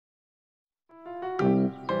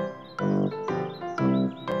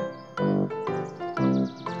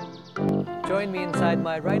join me inside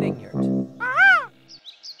my writing yurt.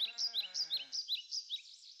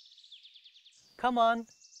 Come on.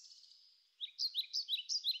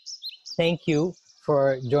 Thank you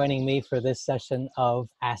for joining me for this session of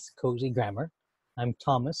Ask Cozy Grammar. I'm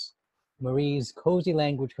Thomas, Marie's Cozy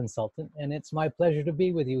Language Consultant, and it's my pleasure to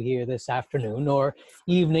be with you here this afternoon or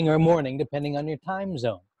evening or morning, depending on your time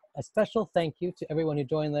zone. A special thank you to everyone who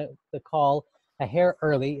joined the call a hair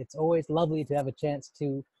early. It's always lovely to have a chance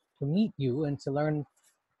to meet you and to learn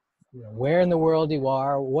where in the world you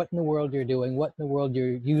are, what in the world you're doing, what in the world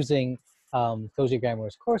you're using Cozy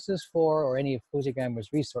Grammar's courses for, or any of Cozy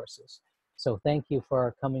Grammar's resources. So thank you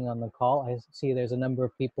for coming on the call. I see there's a number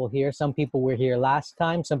of people here. Some people were here last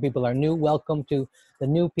time. Some people are new. Welcome to the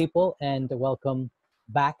new people, and welcome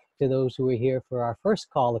back to those who were here for our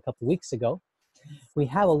first call a couple weeks ago. We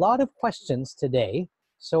have a lot of questions today,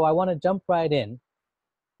 so I want to jump right in.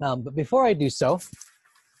 But before I do so,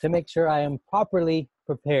 to make sure I am properly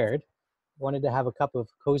prepared, I wanted to have a cup of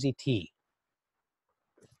cozy tea.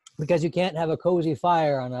 Because you can't have a cozy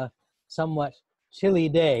fire on a somewhat chilly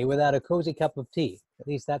day without a cozy cup of tea. At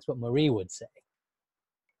least that's what Marie would say.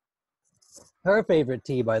 Her favorite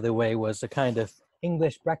tea, by the way, was a kind of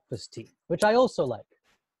English breakfast tea, which I also like.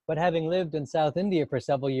 But having lived in South India for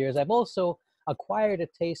several years, I've also acquired a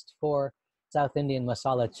taste for South Indian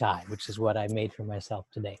masala chai, which is what I made for myself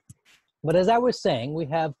today. But as I was saying, we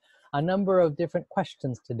have a number of different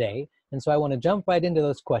questions today, and so I want to jump right into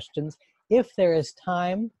those questions. If there is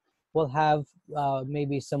time, we'll have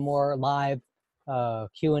maybe some more live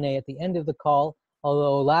Q&A at the end of the call,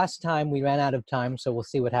 although last time we ran out of time, so we'll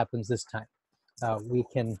see what happens this time. We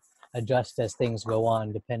can adjust as things go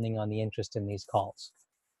on, depending on the interest in these calls.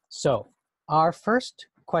 So our first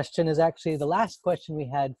question is actually the last question we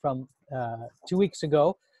had from 2 weeks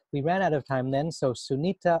ago. We ran out of time then, so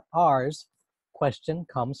Sunita R's question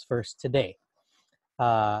comes first today.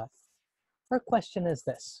 Her question is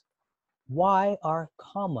this: why are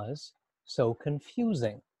commas so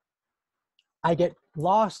confusing? I get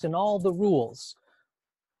lost in all the rules.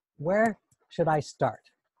 Where should I start?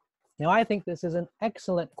 Now, I think this is an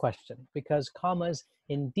excellent question because commas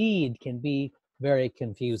indeed can be very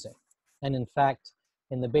confusing. And in fact,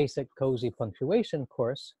 in the basic Cozy punctuation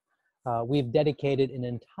course, we've dedicated an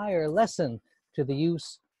entire lesson to the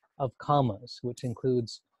use of commas, which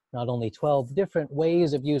includes not only 12 different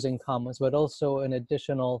ways of using commas, but also an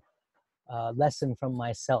additional lesson from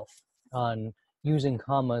myself on using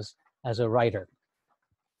commas as a writer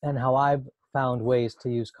and how I've found ways to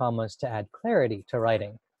use commas to add clarity to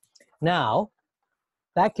writing. Now,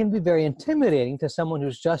 that can be very intimidating to someone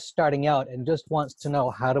who's just starting out and just wants to know,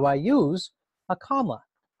 how do I use a comma?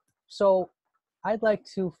 So I'd like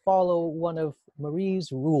to follow one of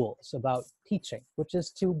Marie's rules about teaching, which is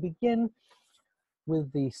to begin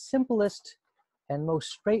with the simplest and most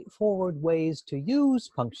straightforward ways to use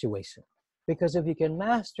punctuation. Because if you can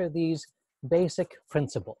master these basic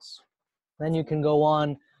principles, then you can go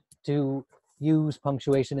on to use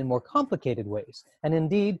punctuation in more complicated ways. And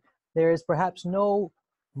indeed, there is perhaps no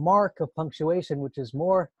mark of punctuation which is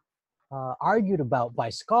more argued about by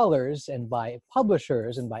scholars and by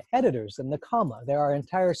publishers and by editors than the comma. There are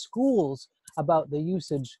entire schools about the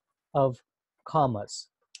usage of commas,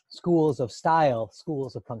 schools of style,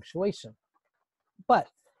 schools of punctuation. But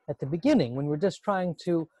at the beginning, when we're just trying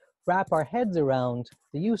to wrap our heads around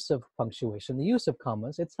the use of punctuation, the use of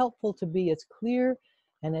commas, it's helpful to be as clear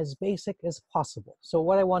and as basic as possible. So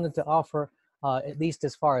what I wanted to offer, at least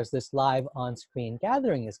as far as this live on-screen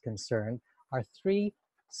gathering is concerned, are three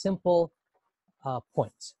simple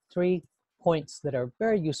points. 3 points that are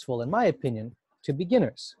very useful, in my opinion, to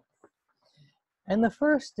beginners. And the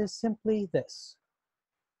first is simply this: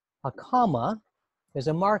 a comma is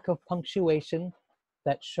a mark of punctuation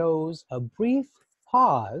that shows a brief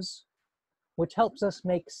pause which helps us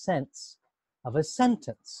make sense of a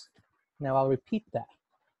sentence. Now I'll repeat that.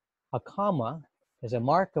 A comma is a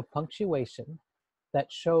mark of punctuation that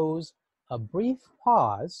shows a brief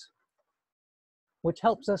pause which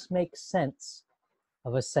helps us make sense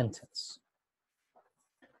of a sentence.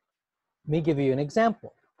 Let me give you an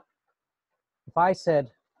example. If I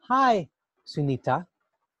said, "Hi, Sunita,"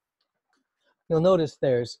 you'll notice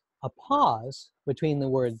there's a pause between the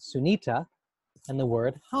word Sunita and the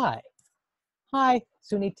word hi. Hi,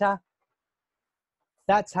 Sunita.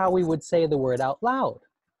 That's how we would say the word out loud.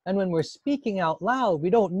 And when we're speaking out loud,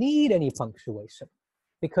 we don't need any punctuation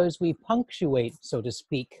because we punctuate, so to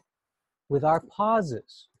speak, with our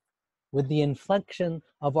pauses, with the inflection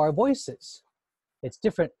of our voices. It's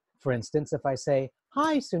different, for instance, if I say,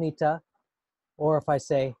 "Hi, Sunita," or if I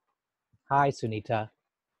say, "Hi, Sunita."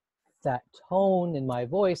 That tone in my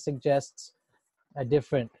voice suggests a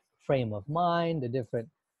different frame of mind, a different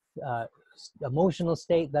emotional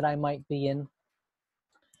state that I might be in.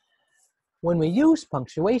 When we use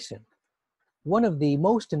punctuation, one of the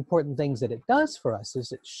most important things that it does for us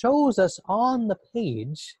is it shows us on the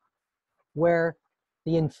page where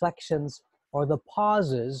the inflections or the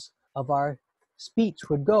pauses of our speech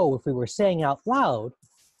would go if we were saying out loud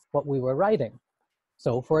what we were writing.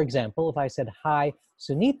 So, for example, if I said, "Hi,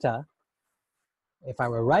 Sunita," if I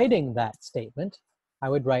were writing that statement, I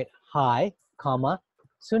would write, "Hi, comma,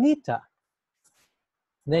 Sunita."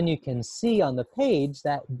 Then you can see on the page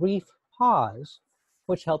that brief pause,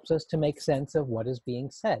 which helps us to make sense of what is being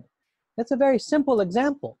said. That's a very simple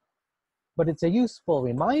example, but it's a useful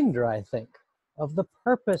reminder, I think, of the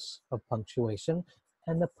purpose of punctuation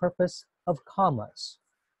and the purpose of commas.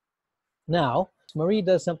 Now, Marie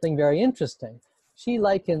does something very interesting. She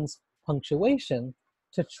likens punctuation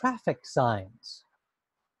to traffic signs.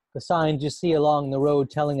 The signs you see along the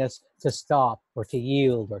road telling us to stop or to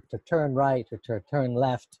yield or to turn right or to turn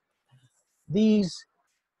left. These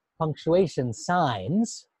punctuation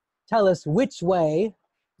signs tell us which way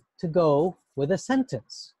to go with a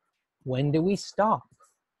sentence. When do we stop?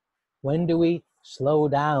 When do we slow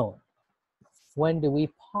down? When do we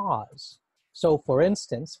pause? So, for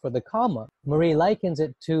instance, for the comma, Marie likens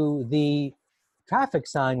it to the traffic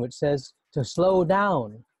sign which says to slow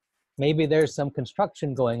down. Maybe there's some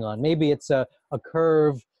construction going on. Maybe it's a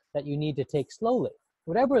curve that you need to take slowly.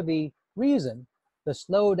 Whatever the reason, the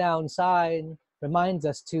slow down sign reminds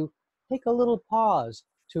us to take a little pause,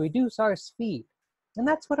 to reduce our speed. And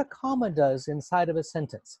that's what a comma does inside of a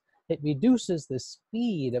sentence. It reduces the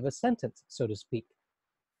speed of a sentence, so to speak.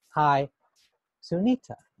 Hi,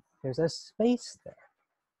 Sunita. There's a space there.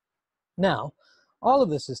 Now, all of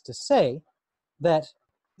this is to say that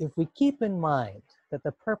if we keep in mind that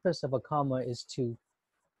the purpose of a comma is to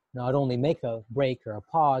not only make a break or a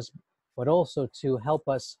pause, but also to help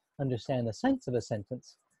us understand the sense of a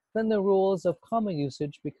sentence, then the rules of comma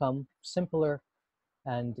usage become simpler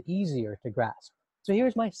and easier to grasp. So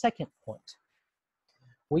here's my second point.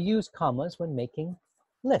 We use commas when making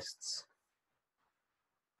lists.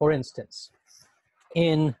 For instance,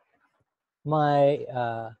 in my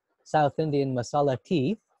South Indian masala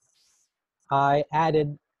tea, I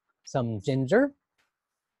added some ginger,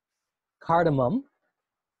 cardamom,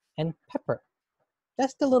 and pepper.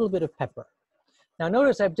 Just a little bit of pepper. Now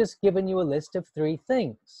notice I've just given you a list of 3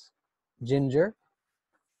 things: ginger,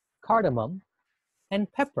 cardamom,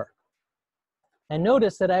 and pepper. And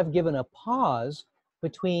notice that I've given a pause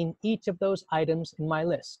between each of those items in my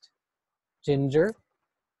list. Ginger,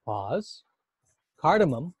 pause;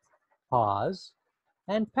 cardamom, pause;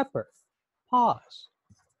 and pepper, pause.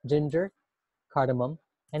 Ginger, cardamom,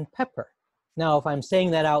 and pepper. Now, if I'm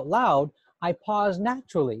saying that out loud, I pause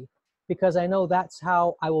naturally because I know that's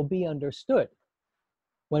how I will be understood.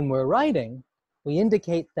 When we're writing, we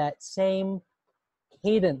indicate that same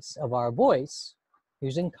cadence of our voice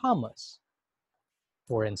using commas.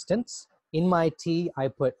 For instance, in my tea, I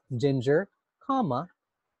put ginger, comma,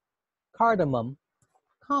 cardamom,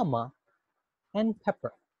 comma, and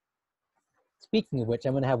pepper. Speaking of which,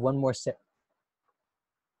 I'm going to have one more sip.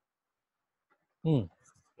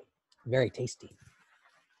 Very tasty.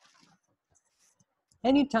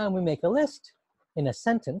 Anytime we make a list in a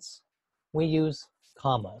sentence, we use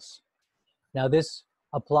commas. Now this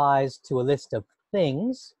applies to a list of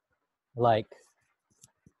things like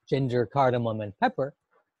ginger, cardamom, and pepper.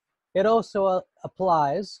 It also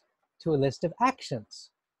applies to a list of actions.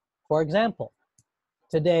 For example,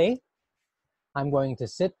 today I'm going to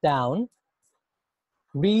sit down,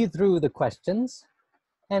 read through the questions,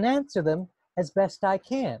 and answer them as best I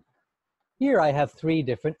can. Here I have 3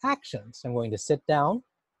 different actions. I'm going to sit down,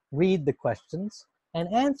 read the questions,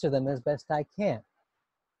 and answer them as best I can.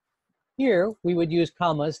 Here we would use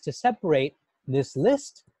commas to separate this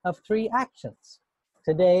list of 3 actions.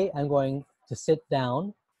 Today I'm going to sit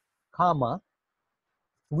down, comma,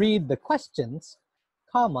 read the questions,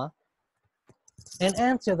 comma, and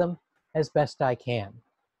answer them as best I can.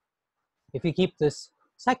 If you keep this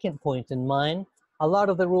second point in mind, a lot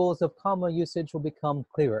of the rules of comma usage will become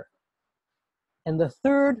clearer. And the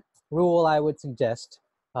third rule I would suggest,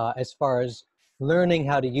 as far as learning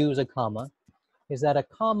how to use a comma, is that a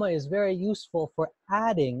comma is very useful for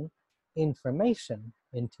adding information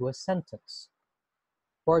into a sentence.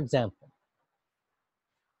 For example,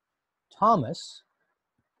 Thomas,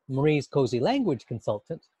 Marie's cozy language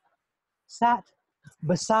consultant, sat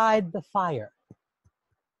beside the fire.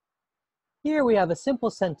 Here we have a simple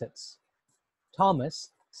sentence.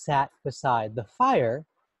 Thomas sat beside the fire,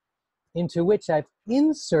 into which I've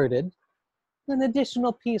inserted an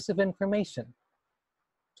additional piece of information.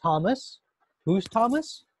 Thomas. Who's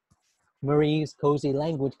Thomas? Marie's cozy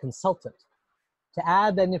language consultant. To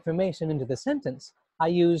add that information into the sentence, I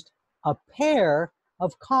used a pair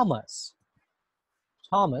of commas.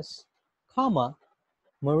 Thomas, comma,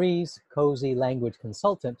 Marie's cozy language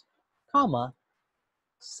consultant, comma,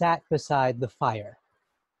 sat beside the fire.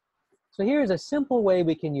 So here's a simple way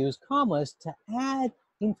we can use commas to add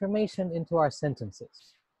information into our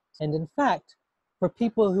sentences. And in fact, for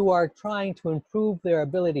people who are trying to improve their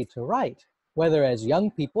ability to write, whether as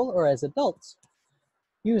young people or as adults,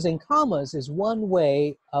 using commas is one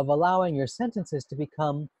way of allowing your sentences to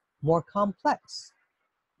become more complex,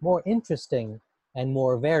 more interesting, and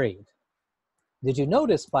more varied. Did you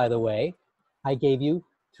notice, by the way, I gave you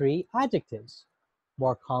 3 adjectives: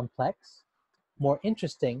 more complex, more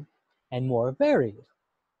interesting, and more varied.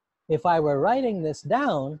 If I were writing this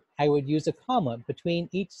down, I would use a comma between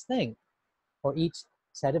each thing or each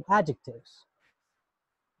set of adjectives.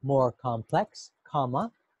 More complex,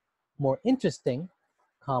 comma, more interesting,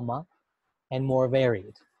 comma, and more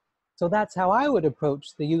varied. So that's how I would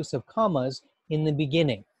approach the use of commas in the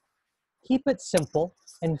beginning. Keep it simple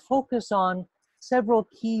and focus on several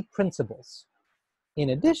key principles. In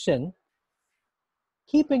addition,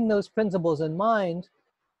 keeping those principles in mind,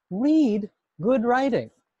 read good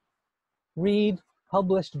writing. Read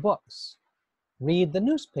published books. Read the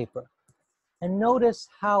newspaper. And notice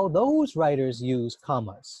how those writers use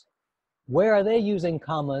commas. Where are they using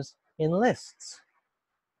commas in lists?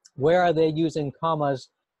 Where are they using commas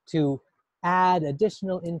to add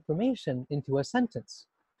additional information into a sentence?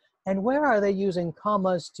 And where are they using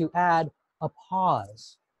commas to add a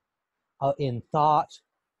pause in thought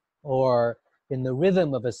or in the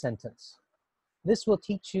rhythm of a sentence? This will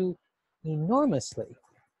teach you enormously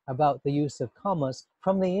about the use of commas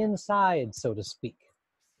from the inside, so to speak.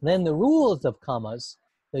 Then the rules of commas,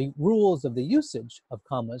 the rules of the usage of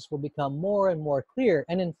commas will become more and more clear,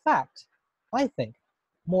 and in fact, I think,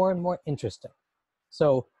 more and more interesting.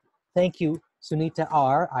 So thank you, Sunita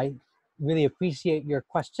R. I really appreciate your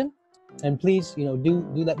question. And please,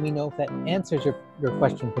 do let me know if that answers your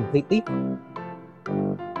question completely.